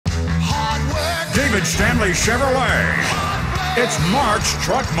David Stanley Chevrolet. It's March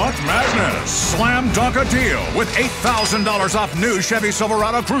Truck Month Madness. Slam dunk a deal with $8,000 off new Chevy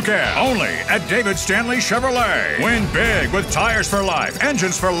Silverado Crew Cab. Only at David Stanley Chevrolet. Win big with tires for life,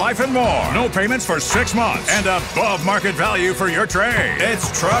 engines for life, and more. No payments for 6 months and above market value for your trade.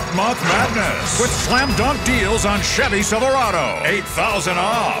 It's Truck Month Madness with slam dunk deals on Chevy Silverado. $8,000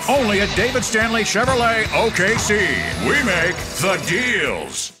 off. Only at David Stanley Chevrolet OKC. We make the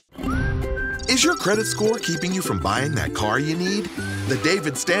deals. Is your credit score keeping you from buying that car you need? The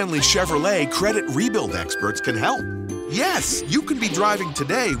David Stanley Chevrolet Credit Rebuild Experts can help. Yes, you can be driving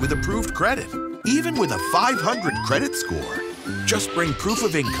today with approved credit, even with a 500 credit score. Just bring proof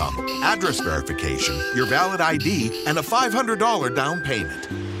of income, address verification, your valid ID, and a $500 down payment.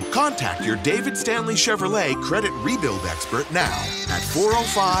 Contact your David Stanley Chevrolet Credit Rebuild Expert now at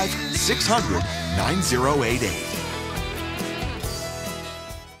 405-600-9088.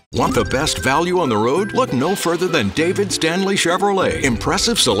 Want the best value on the road? Look no further than David Stanley Chevrolet.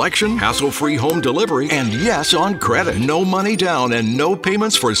 Impressive selection, hassle-free home delivery, and yes, on credit. No money down and no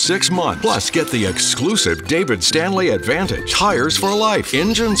payments for 6 months. Plus, get the exclusive David Stanley Advantage. Tires for life,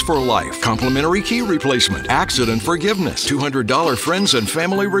 engines for life, complimentary key replacement, accident forgiveness, $200 friends and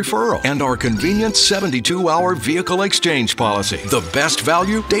family referral, and our convenient 72-hour vehicle exchange policy. The best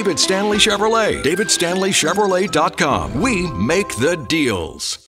value? David Stanley Chevrolet. DavidStanleyChevrolet.com. We make the deals.